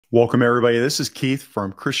Welcome, everybody. This is Keith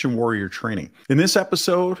from Christian Warrior Training. In this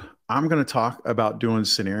episode, I'm going to talk about doing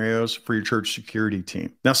scenarios for your church security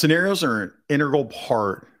team. Now, scenarios are an integral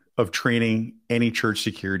part of training any church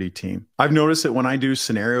security team. I've noticed that when I do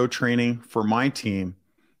scenario training for my team,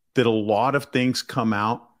 that a lot of things come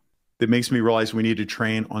out that makes me realize we need to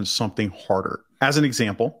train on something harder. As an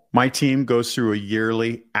example, my team goes through a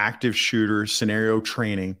yearly active shooter scenario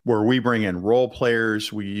training where we bring in role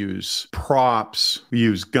players, we use props, we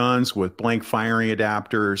use guns with blank firing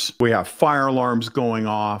adapters, we have fire alarms going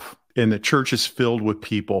off, and the church is filled with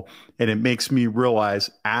people. And it makes me realize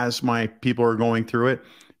as my people are going through it,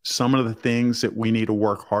 some of the things that we need to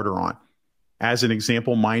work harder on. As an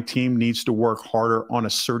example, my team needs to work harder on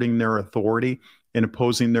asserting their authority and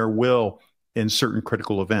opposing their will in certain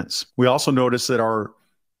critical events. We also notice that our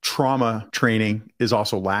trauma training is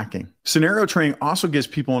also lacking. Scenario training also gives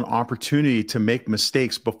people an opportunity to make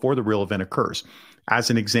mistakes before the real event occurs. As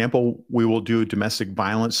an example, we will do domestic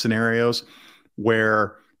violence scenarios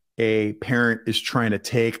where a parent is trying to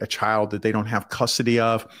take a child that they don't have custody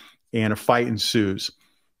of and a fight ensues.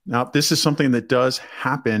 Now, this is something that does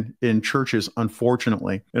happen in churches,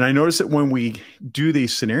 unfortunately. And I notice that when we do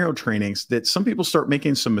these scenario trainings, that some people start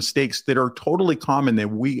making some mistakes that are totally common that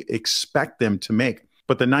we expect them to make.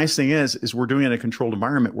 But the nice thing is we're doing it in a controlled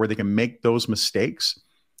environment where they can make those mistakes.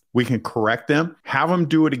 We can correct them, have them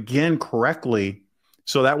do it again correctly.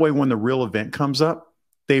 So that way, when the real event comes up,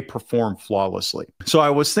 they perform flawlessly. So I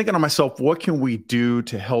was thinking to myself, what can we do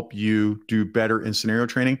to help you do better in scenario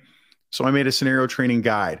training? So I made a scenario training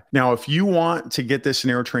guide. Now, if you want to get this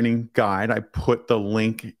scenario training guide, I put the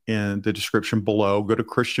link in the description below. Go to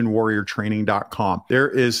christianwarriortraining.com. There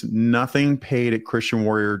is nothing paid at Christian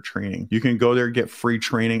Warrior Training. You can go there, get free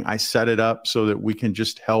training. I set it up so that we can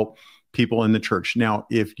just help people in the church. Now,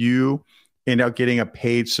 if you end up getting a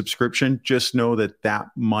paid subscription, just know that that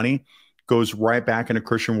money goes right back into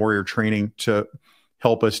Christian Warrior Training to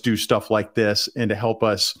help us do stuff like this and to help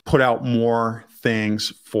us put out more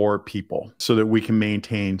things for people so that we can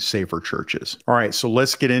maintain safer churches. All right, so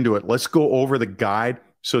let's get into it. Let's go over the guide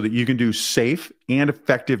so that you can do safe and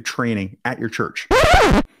effective training at your church.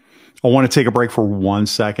 I want to take a break for 1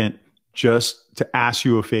 second just to ask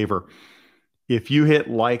you a favor. If you hit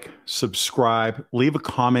like, subscribe, leave a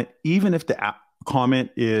comment, even if the comment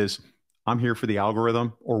is, I'm here for the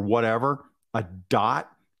algorithm or whatever, a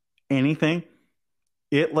dot, anything,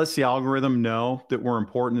 it lets the algorithm know that we're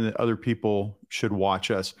important and that other people should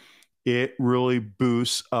watch us. It really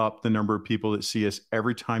boosts up the number of people that see us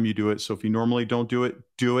every time you do it. So if you normally don't do it,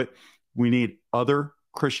 do it. We need other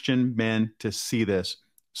Christian men to see this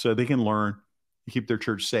so they can learn to keep their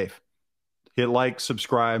church safe. Hit like,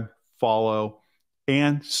 subscribe, follow,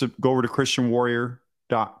 and go over to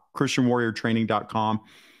christianwarriortraining.com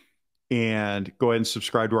and go ahead and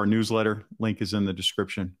subscribe to our newsletter. Link is in the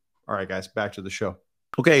description. All right, guys, back to the show.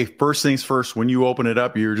 Okay, first things first, when you open it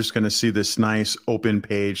up, you're just going to see this nice open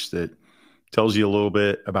page that tells you a little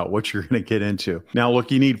bit about what you're going to get into. Now,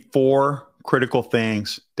 look, you need 4 critical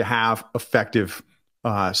things to have effective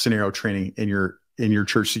scenario training in your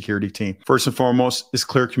church security team. First and foremost is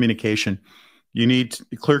clear communication.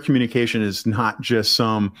 Clear communication is not just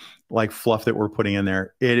some like fluff that we're putting in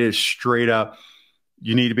there. It is straight up.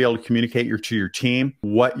 You need to be able to communicate to your team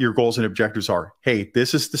what your goals and objectives are. Hey,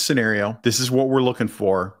 this is the scenario. This is what we're looking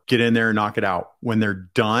for. Get in there and knock it out. When they're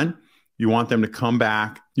done, you want them to come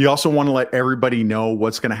back. You also want to let everybody know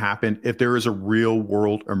what's going to happen if there is a real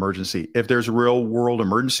world emergency. If there's a real world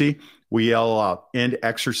emergency, we yell out, end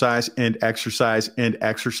exercise, end exercise, end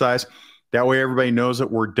exercise. That way everybody knows that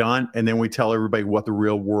we're done, and then we tell everybody what the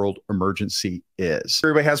real world emergency is.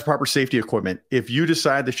 Everybody has proper safety equipment. If you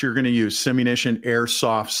decide that you're going to use simunition,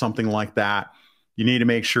 airsoft, something like that, you need to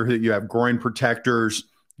make sure that you have groin protectors,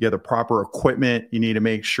 you have the proper equipment. You need to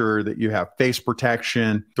make sure that you have face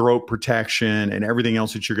protection, throat protection, and everything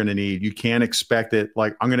else that you're going to need. You can't expect it.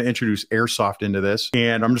 Like, I'm going to introduce airsoft into this,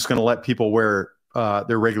 and I'm just going to let people wear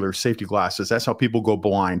their regular safety glasses. That's how people go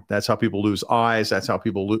blind. That's how people lose eyes. That's how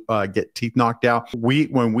people get teeth knocked out.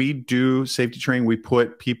 When we do safety training, we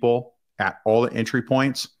put people at all the entry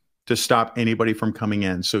points to stop anybody from coming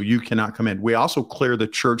in. So you cannot come in. We also clear the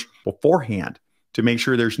church beforehand to make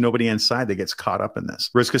sure there's nobody inside that gets caught up in this.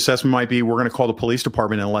 Risk assessment might be, we're going to call the police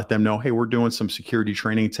department and let them know, hey, we're doing some security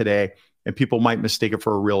training today, and people might mistake it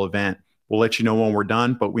for a real event. We'll let you know when we're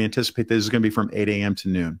done, but we anticipate this is going to be from 8 a.m. to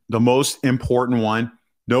noon. The most important one,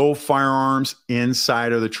 no firearms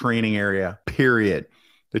inside of the training area, period.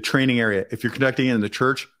 The training area, if you're conducting it in the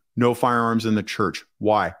church, no firearms in the church.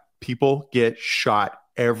 Why? People get shot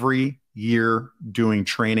every year doing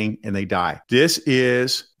training and they die.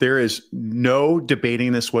 There is no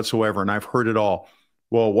debating this whatsoever. And I've heard it all.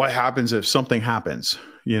 Well, what happens if something happens?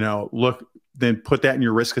 Look, then put that in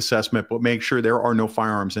your risk assessment, but make sure there are no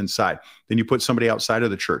firearms inside. Then you put somebody outside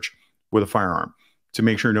of the church with a firearm to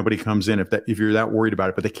make sure nobody comes in if you're that worried about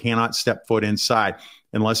it, but they cannot step foot inside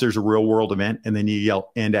unless there's a real world event. And then you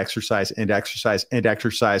yell, end exercise, end exercise, end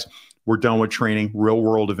exercise. We're done with training, real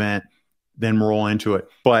world event, then roll into it.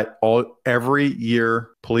 But every year,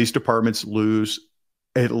 police departments lose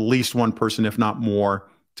at least one person, if not more,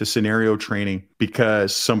 to scenario training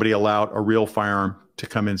because somebody allowed a real firearm to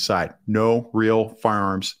come inside. No real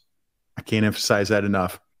firearms. I can't emphasize that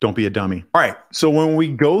enough. Don't be a dummy. All right. So when we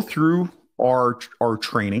go through our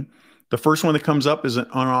training, the first one that comes up is an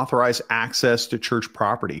unauthorized access to church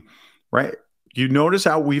property, right? You notice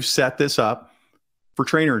how we've set this up for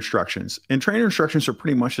trainer instructions, and trainer instructions are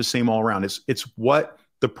pretty much the same all around. It's what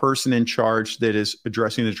the person in charge that is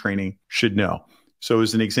addressing the training should know. So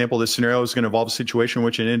as an example, this scenario is going to involve a situation in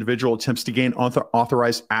which an individual attempts to gain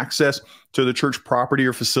authorized access to the church property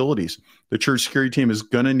or facilities. The church security team is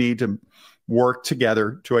going to need to work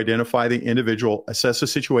together to identify the individual, assess the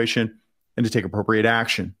situation, and to take appropriate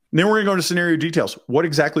action. And then we're going to go to scenario details. What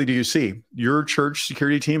exactly do you see? Your church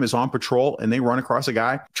security team is on patrol and they run across a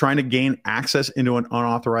guy trying to gain access into an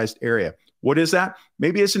unauthorized area. What is that?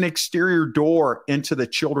 Maybe it's an exterior door into the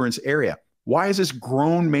children's area. Why is this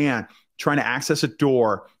grown man trying to access a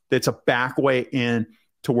door that's a back way in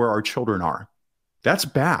to where our children are? That's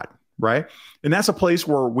bad, right? And that's a place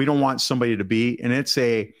where we don't want somebody to be. And it's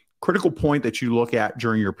a critical point that you look at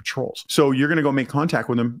during your patrols. So you're going to go make contact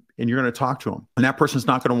with them and you're going to talk to them. And that person's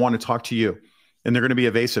not going to want to talk to you. And they're going to be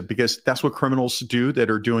evasive because that's what criminals do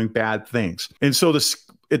that are doing bad things. And so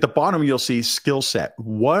at the bottom, you'll see skill set.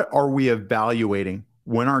 What are we evaluating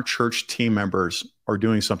when our church team members are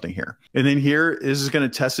doing something here? And then here, this is going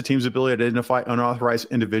to test the team's ability to identify unauthorized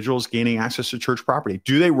individuals gaining access to church property.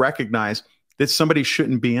 Do they recognize that somebody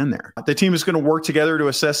shouldn't be in there? The team is going to work together to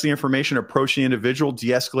assess the information, approach the individual,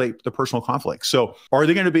 de-escalate the personal conflict. So are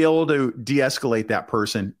they going to be able to de-escalate that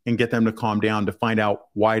person and get them to calm down to find out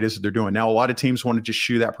why it is that they're doing? Now, a lot of teams want to just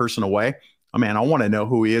shoo that person away. I want to know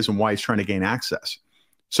who he is and why he's trying to gain access.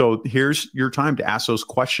 So here's your time to ask those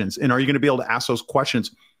questions. And are you going to be able to ask those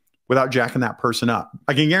questions without jacking that person up?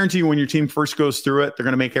 I can guarantee you when your team first goes through it, they're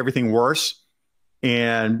going to make everything worse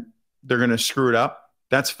and they're going to screw it up.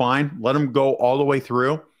 That's fine. Let them go all the way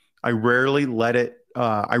through. I rarely let it,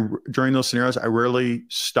 during those scenarios, I rarely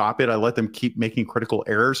stop it. I let them keep making critical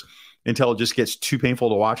errors until it just gets too painful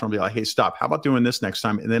to watch. I'll be like, hey, stop. How about doing this next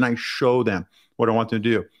time? And then I show them what I want them to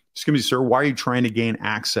do. Excuse me, sir, why are you trying to gain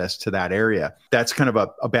access to that area? That's kind of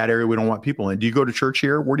a bad area we don't want people in. Do you go to church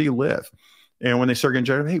here? Where do you live? And when they start getting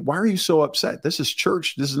judged, hey, why are you so upset? This is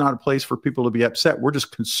church. This is not a place for people to be upset. We're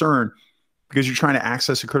just concerned because you're trying to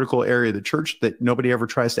access a critical area of the church that nobody ever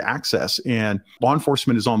tries to access. And law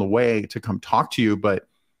enforcement is on the way to come talk to you. But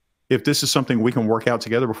if this is something we can work out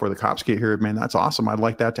together before the cops get here, man, that's awesome. I'd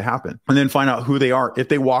like that to happen. And then find out who they are. If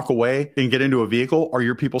they walk away and get into a vehicle, are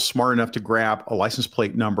your people smart enough to grab a license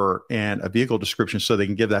plate number and a vehicle description so they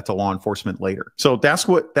can give that to law enforcement later? So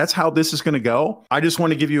that's how this is going to go. I just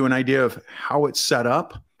want to give you an idea of how it's set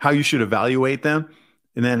up, how you should evaluate them,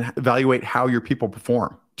 and then evaluate how your people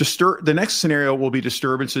perform. The next scenario will be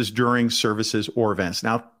disturbances during services or events.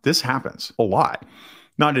 Now, this happens a lot.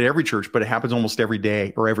 Not at every church, but it happens almost every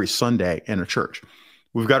day or every Sunday in a church.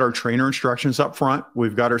 We've got our trainer instructions up front.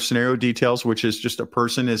 We've got our scenario details, which is just a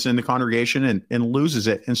person is in the congregation and loses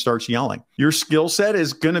it and starts yelling. Your skill set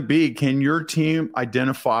is going to be, can your team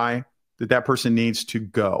identify that person needs to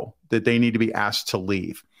go, that they need to be asked to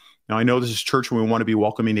leave? Now, I know this is church and we want to be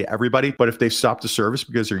welcoming to everybody, but if they stop the service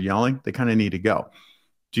because they're yelling, they kind of need to go.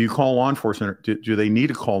 Do you call law enforcement? Or do they need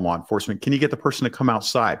to call law enforcement? Can you get the person to come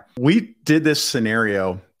outside? We did this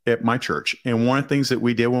scenario at my church. And one of the things that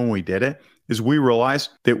we did when we did it is we realized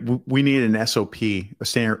that we need an SOP, a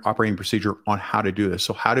standard operating procedure on how to do this.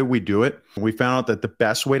 So how did we do it? We found out that the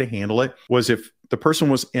best way to handle it was if the person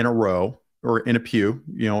was in a row or in a pew,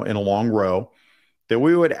 in a long row, that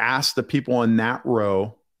we would ask the people in that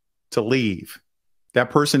row to leave. That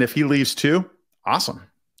person, if he leaves too, awesome.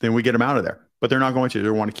 Then we get him out of there. But they're not going to. They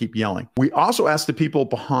want to keep yelling. We also ask the people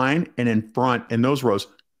behind and in front in those rows,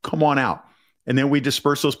 come on out. And then we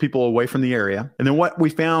disperse those people away from the area. And then what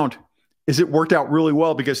we found is it worked out really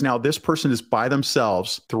well because now this person is by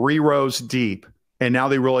themselves, 3 rows deep. And now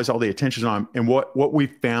they realize all the attention's on them. And what we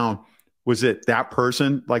found was that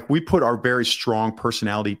person, like we put our very strong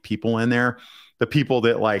personality people in there, the people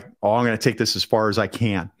that like, oh, I'm going to take this as far as I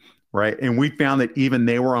can. Right. And we found that even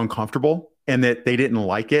they were uncomfortable and that they didn't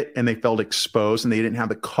like it and they felt exposed and they didn't have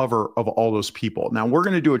the cover of all those people. Now, we're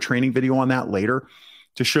going to do a training video on that later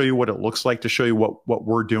to show you what it looks like, to show you what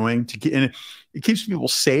we're doing to get, and it keeps people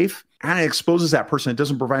safe and it exposes that person. It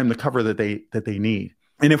doesn't provide them the cover that they need.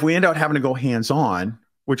 And if we end up having to go hands-on,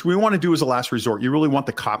 which we want to do as a last resort, you really want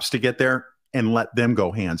the cops to get there and let them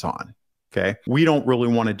go hands-on. Okay. We don't really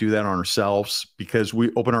want to do that on ourselves because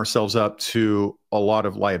we open ourselves up to a lot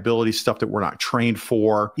of liability stuff that we're not trained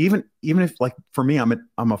for. Even if, like, for me, I'm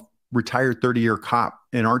a retired 30-year cop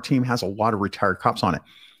and our team has a lot of retired cops on it.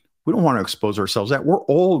 We don't want to expose ourselves to that. We're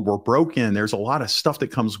old, we're broken. There's a lot of stuff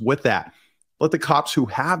that comes with that. Let the cops who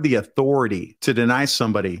have the authority to deny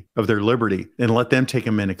somebody of their liberty and let them take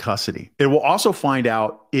them into custody. It will also find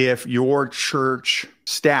out if your church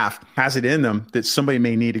staff has it in them that somebody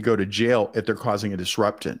may need to go to jail if they're causing a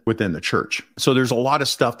disruption within the church. So there's a lot of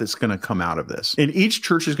stuff that's going to come out of this. And each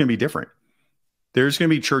church is going to be different. There's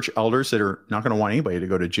going to be church elders that are not going to want anybody to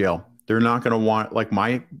go to jail. They're not going to want, like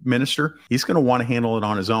my minister, he's going to want to handle it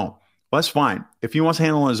on his own. Well, that's fine. If he wants to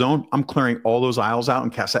handle it on his own, I'm clearing all those aisles out in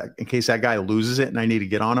case that guy loses it and I need to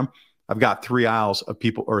get on him. I've got 3 aisles of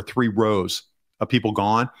people, or 3 rows of people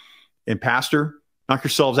gone. And pastor, knock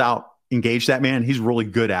yourselves out. Engage that man. He's really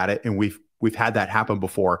good at it. And we've had that happen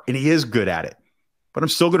before. And he is good at it. But I'm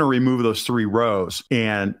still going to remove those 3 rows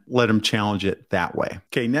and let him challenge it that way.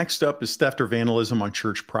 Okay, next up is theft or vandalism on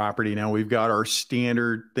church property. Now, we've got our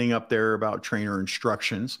standard thing up there about trainer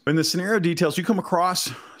instructions. In the scenario details, you come across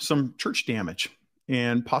some church damage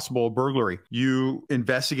and possible burglary. You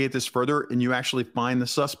investigate this further and you actually find the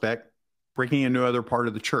suspect breaking into another part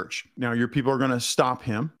of the church. Now, your people are going to stop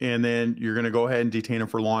him and then you're going to go ahead and detain him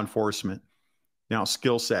for law enforcement. Now,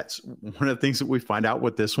 skill sets. One of the things that we find out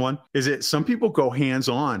with this one is that some people go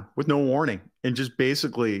hands-on with no warning and just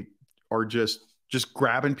basically are just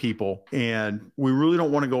grabbing people. And we really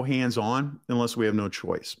don't want to go hands-on unless we have no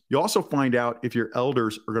choice. You also find out if your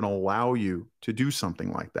elders are going to allow you to do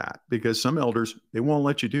something like that, because some elders, they won't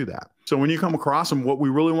let you do that. So when you come across them, what we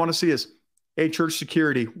really want to see is, hey, church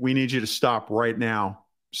security, we need you to stop right now.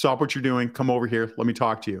 Stop what you're doing. Come over here. Let me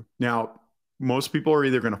talk to you. Now, most people are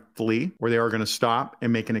either going to flee or they are going to stop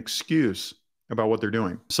and make an excuse about what they're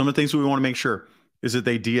doing. Some of the things we want to make sure is that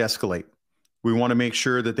they de-escalate. We want to make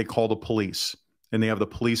sure that they call the police and they have the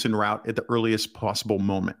police en route at the earliest possible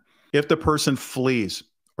moment. If the person flees,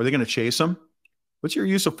 are they going to chase them? What's your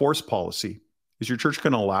use of force policy? Is your church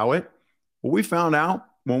going to allow it? Well, we found out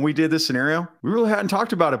when we did this scenario, we really hadn't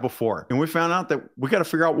talked about it before. And we found out that we got to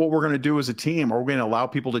figure out what we're going to do as a team. Are we going to allow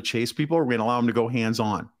people to chase people? Or are we going to allow them to go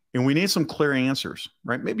hands-on? And we need some clear answers,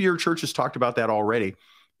 right? Maybe your church has talked about that already.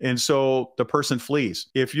 And so the person flees.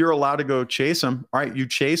 If you're allowed to go chase them, all right, you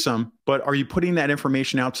chase them, but are you putting that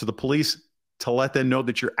information out to the police to let them know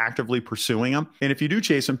that you're actively pursuing them? And if you do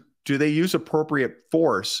chase them, do they use appropriate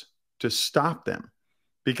force to stop them?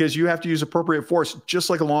 Because you have to use appropriate force, just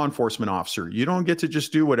like a law enforcement officer. You don't get to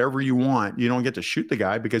just do whatever you want. You don't get to shoot the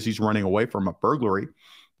guy because he's running away from a burglary.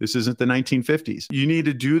 This isn't the 1950s. You need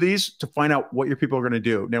to do these to find out what your people are going to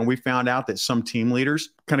do. Now, we found out that some team leaders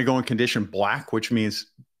kind of go in condition black, which means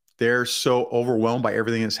they're so overwhelmed by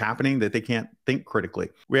everything that's happening that they can't think critically.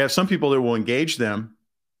 We have some people that will engage them,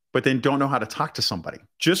 but then don't know how to talk to somebody.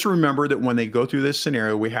 Just remember that when they go through this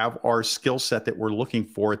scenario, we have our skill set that we're looking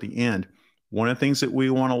for at the end. One of the things that we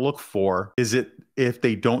want to look for is that if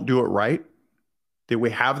they don't do it right, that we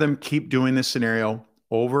have them keep doing this scenario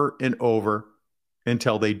over and over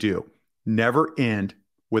until they do. Never end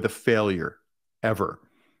with a failure, ever.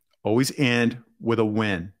 Always end with a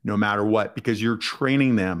win, no matter what, because you're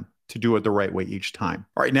training them to do it the right way each time.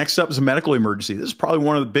 All right, next up is a medical emergency. This is probably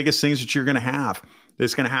one of the biggest things that you're going to have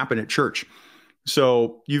that's going to happen at church.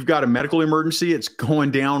 So you've got a medical emergency. It's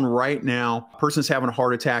going down right now. Person's having a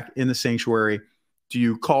heart attack in the sanctuary. Do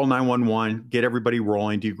you call 911, get everybody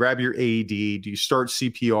rolling? Do you grab your AED? Do you start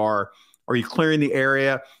CPR? Are you clearing the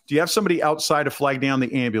area? Do you have somebody outside to flag down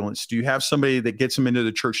the ambulance? Do you have somebody that gets them into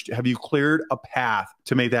the church? Have you cleared a path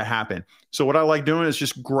to make that happen? So what I like doing is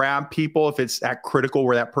just grab people if it's that critical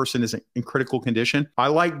where that person is in critical condition. I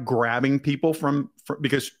like grabbing people from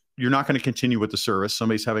because you're not going to continue with the service.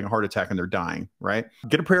 Somebody's having a heart attack and they're dying, right?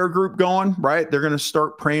 Get a prayer group going, right? They're going to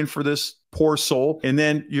start praying for this poor soul. And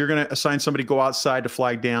then you're going to assign somebody to go outside to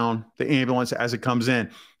flag down the ambulance as it comes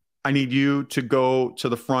in. I need you to go to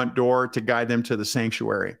the front door to guide them to the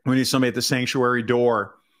sanctuary. We need somebody at the sanctuary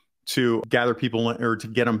door to gather people or to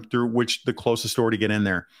get them through the closest door to get in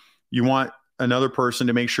there. You want another person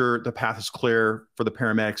to make sure the path is clear for the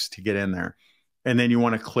paramedics to get in there. And then you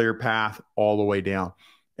want a clear path all the way down.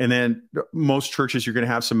 And then most churches, you're going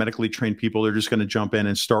to have some medically trained people. They're just going to jump in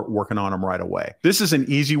and start working on them right away. This is an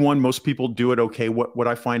easy one. Most people do it okay. What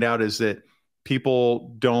I find out is that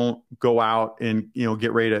people don't go out and,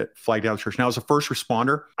 get ready to flag down the church. Now, as a first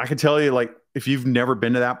responder, I can tell you, like, if you've never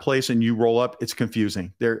been to that place and you roll up, it's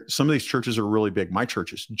confusing. Some of these churches are really big. My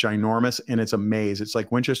church is ginormous and it's a maze. It's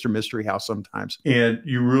like Winchester Mystery House sometimes. And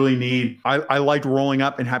you really need, I like rolling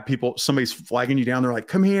up and have somebody's flagging you down. They're like,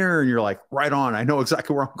 come here. And you're like, right on. I know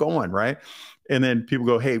exactly where I'm going. Right. And then people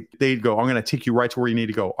go, hey, they'd go, I'm going to take you right to where you need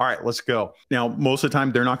to go. All right, let's go. Now, most of the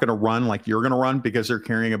time, they're not going to run like you're going to run because they're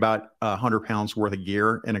carrying about 100 pounds worth of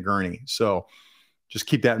gear in a gurney. So just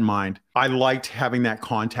keep that in mind. I liked having that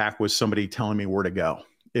contact with somebody telling me where to go.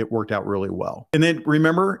 It worked out really well. And then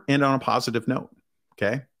remember, end on a positive note,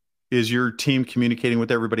 okay? Is your team communicating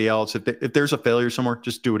with everybody else? If there's a failure somewhere,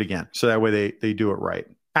 just do it again. So that way they do it right.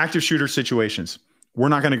 Active shooter situations. We're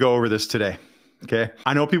not going to go over this today. Okay.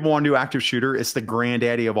 I know people want to do active shooter. It's the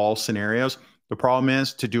granddaddy of all scenarios. The problem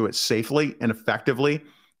is to do it safely and effectively.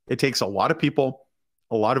 It takes a lot of people,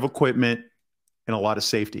 a lot of equipment, and a lot of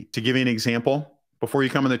safety. To give you an example, before you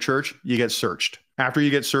come in the church, you get searched. After you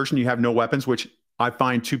get searched and you have no weapons, which I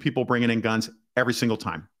find 2 people bringing in guns every single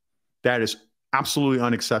time. That is absolutely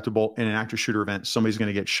unacceptable in an active shooter event. Somebody's going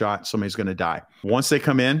to get shot. Somebody's going to die. Once they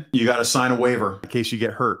come in, you got to sign a waiver in case you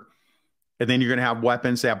get hurt. And then you're going to have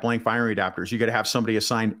weapons that have blank firing adapters. You got to have somebody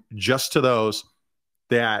assigned just to those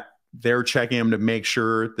that they're checking them to make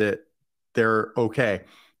sure that they're okay.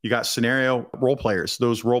 You got scenario role players.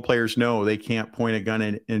 Those role players know they can't point a gun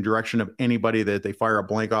in direction of anybody that they fire a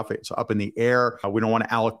blank off. It's up in the air. We don't want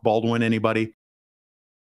to Alec Baldwin anybody.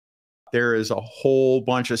 There is a whole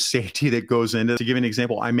bunch of safety that goes into it. To give you an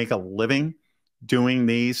example, I make a living doing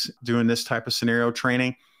this type of scenario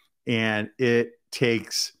training, and it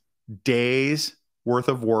takes days worth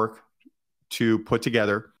of work to put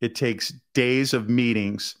together. It takes days of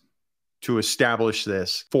meetings to establish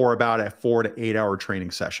this for about a 4 to 8 hour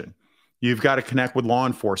training session. You've got to connect with law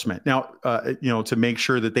enforcement now, to make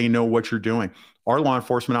sure that they know what you're doing. Our law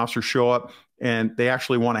enforcement officers show up and they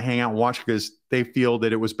actually want to hang out and watch because they feel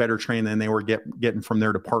that it was better trained than they were getting from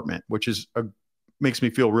their department, which makes me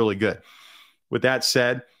feel really good. With that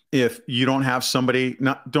said, if you don't have somebody,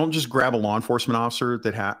 don't just grab a law enforcement officer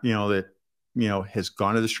that has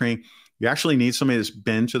gone to this training. You actually need somebody that's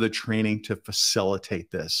been to the training to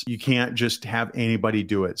facilitate this. You can't just have anybody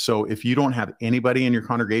do it. So if you don't have anybody in your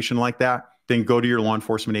congregation like that, then go to your law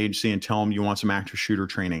enforcement agency and tell them you want some active shooter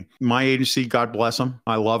training. My agency, God bless them,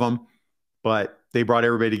 I love them, but they brought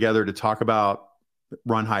everybody together to talk about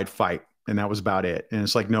run, hide, fight. And that was about it. And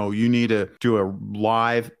it's like, no, you need to do a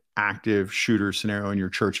live active shooter scenario in your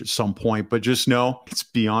church at some point, but just know it's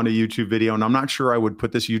beyond a YouTube video. And I'm not sure I would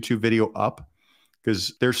put this YouTube video up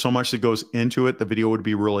because there's so much that goes into it. The video would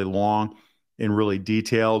be really long and really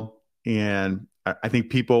detailed. And I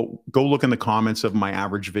think people go look in the comments of my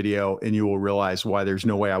average video and you will realize why there's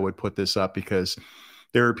no way I would put this up, because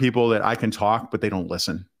there are people that I can talk, but they don't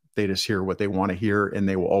listen. They just hear what they want to hear and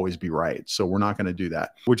they will always be right. So we're not going to do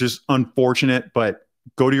that, which is unfortunate, but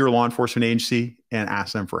go to your law enforcement agency and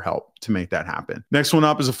ask them for help to make that happen. Next one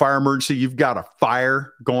up is a fire emergency. You've got a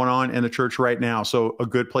fire going on in the church right now. So a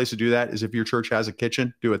good place to do that is if your church has a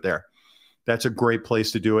kitchen, do it there. That's a great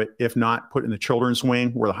place to do it. If not, put it in the children's wing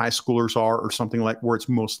where the high schoolers are or something like where it's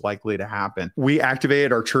most likely to happen. We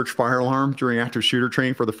activated our church fire alarm during active shooter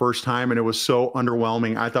training for the first time, and it was so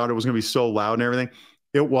underwhelming. I thought it was going to be so loud and everything.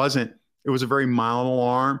 It wasn't. It was a very mild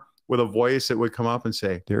alarm with a voice that would come up and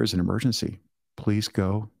say, "There is an emergency. Please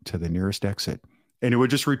go to the nearest exit." And it would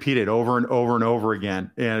just repeat it over and over and over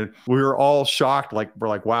again. And we were all shocked. We're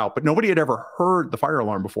like, wow. But nobody had ever heard the fire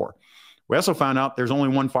alarm before. We also found out there's only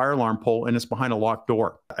one fire alarm pole and it's behind a locked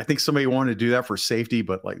door. I think somebody wanted to do that for safety,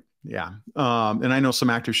 but yeah. And I know some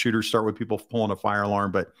active shooters start with people pulling a fire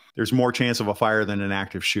alarm, but there's more chance of a fire than an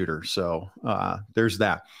active shooter. So there's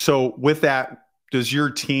that. So with that, does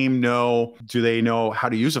your team do they know how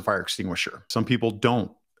to use a fire extinguisher? Some people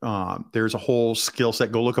don't. There's a whole skill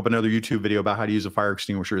set. Go look up another YouTube video about how to use a fire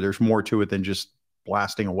extinguisher. There's more to it than just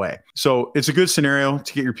blasting away. So it's a good scenario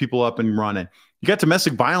to get your people up and running. You got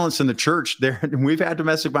domestic violence in the church there. We've had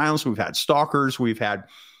domestic violence. We've had stalkers. We've had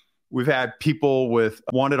people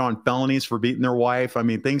wanted on felonies for beating their wife. I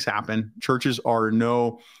mean, things happen. Churches are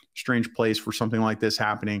no strange place for something like this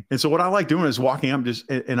happening. And so what I like doing is walking up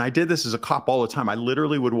and I did this as a cop all the time. I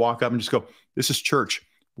literally would walk up and just go, "This is church.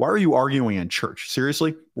 Why are you arguing in church?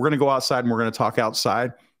 Seriously, we're going to go outside and we're going to talk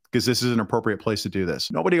outside because this is an appropriate place to do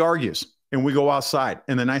this." Nobody argues and we go outside.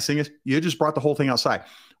 And the nice thing is you just brought the whole thing outside.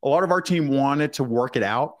 A lot of our team wanted to work it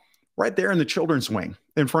out right there in the children's wing.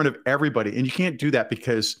 in front of everybody. And you can't do that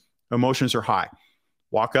because emotions are high.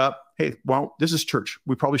 Walk up. Hey, well, this is church.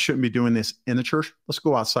 We probably shouldn't be doing this in the church. Let's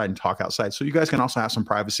go outside and talk outside. So you guys can also have some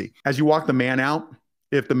privacy. As you walk the man out,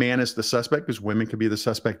 if the man is the suspect, because women can be the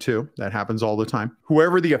suspect too, that happens all the time.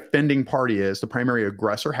 Whoever the offending party is, the primary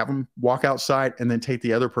aggressor, have them walk outside and then take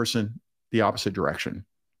the other person the opposite direction.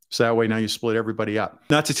 So that way now you split everybody up.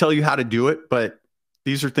 Not to tell you how to do it, but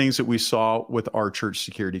these are things that we saw with our church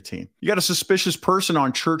security team. You got a suspicious person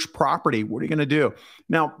on church property. What are you going to do?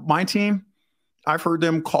 Now, my team, I've heard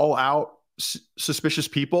them call out suspicious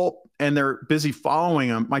people and they're busy following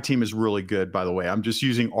them. My team is really good, by the way. I'm just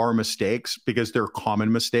using our mistakes because they're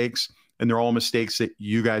common mistakes and they're all mistakes that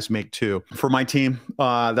you guys make too. For my team,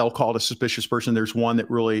 they'll call it a suspicious person. There's one that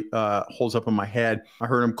really holds up in my head. I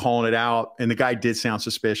heard him calling it out and the guy did sound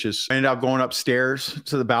suspicious. I ended up going upstairs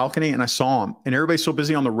to the balcony and I saw him, and everybody's so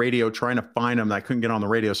busy on the radio trying to find him that I couldn't get on the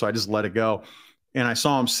radio. So I just let it go. And I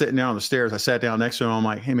saw him sitting down on the stairs. I sat down next to him. I'm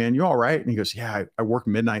like, hey, man, you all right? And he goes, yeah, I worked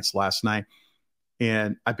midnights last night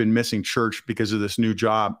and I've been missing church because of this new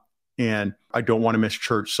job. And I don't want to miss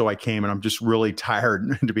church. So I came and I'm just really tired.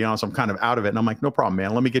 And to be honest, I'm kind of out of it. And I'm like, no problem,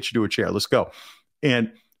 man. Let me get you to a chair. Let's go.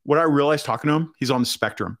 And what I realized talking to him, he's on the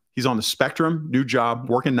spectrum. He's on the spectrum, new job,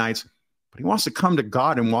 working nights, but he wants to come to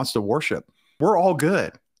God and wants to worship. We're all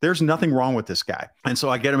good. There's nothing wrong with this guy. And so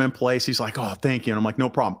I get him in place. He's like, oh, thank you. And I'm like, no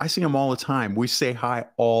problem. I see him all the time. We say hi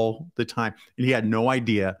all the time. And he had no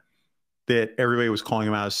idea that everybody was calling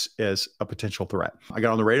him out as a potential threat. I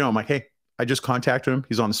got on the radio. I'm like, hey, I just contacted him.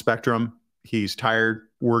 He's on the spectrum. He's tired.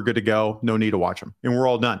 We're good to go. No need to watch him. And we're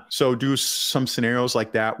all done. So do some scenarios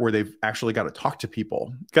like that where they've actually got to talk to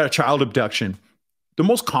people. Got a child abduction. The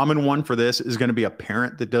most common one for this is going to be a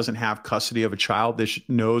parent that doesn't have custody of a child that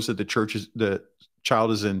knows that the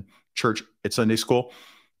child is in church at Sunday school,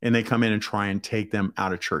 and they come in and try and take them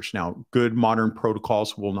out of church. Now, good modern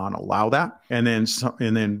protocols will not allow that. And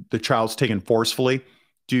then the child's taken forcefully.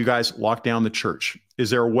 Do you guys lock down the church? Is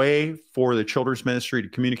there a way for the children's ministry to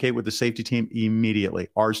communicate with the safety team immediately?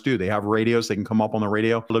 Ours do. They have radios. They can come up on the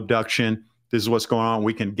radio. Abduction. This is what's going on.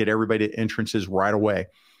 We can get everybody to entrances right away.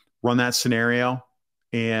 Run that scenario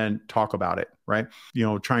and talk about it, right? You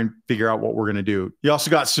know, try and figure out what we're going to do. You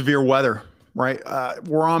also got severe weather. Right.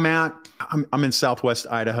 Where I'm at, I'm in Southwest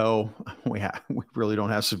Idaho. We really don't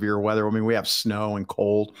have severe weather. I mean, we have snow and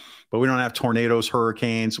cold, but we don't have tornadoes,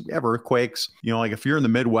 hurricanes. We have earthquakes. You know, like if you're in the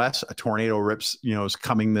Midwest, a tornado rips, is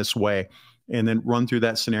coming this way. And then run through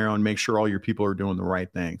that scenario and make sure all your people are doing the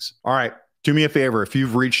right things. All right. Do me a favor. If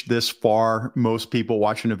you've reached this far, most people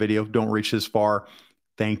watching the video don't reach this far.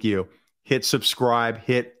 Thank you. Hit subscribe,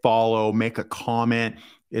 hit follow, make a comment.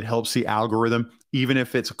 It helps the algorithm, even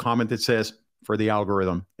if it's a comment that says for the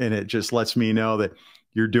algorithm. And it just lets me know that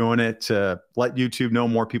you're doing it to let YouTube know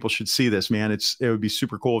more people should see this, man. It would be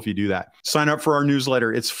super cool if you do that. Sign up for our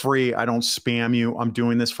newsletter. It's free. I don't spam you. I'm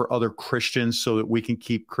doing this for other Christians so that we can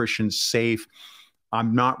keep Christians safe.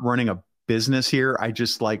 I'm not running a business here.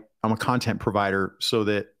 I'm a content provider so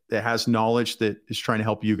that it has knowledge that is trying to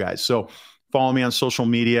help you guys. So follow me on social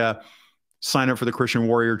media. Sign up for the Christian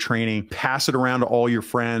Warrior training, pass it around to all your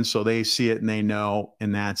friends so they see it and they know,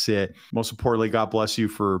 and that's it. Most importantly, God bless you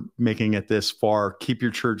for making it this far. Keep your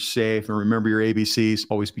church safe and remember your ABCs.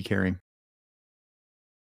 Always be caring.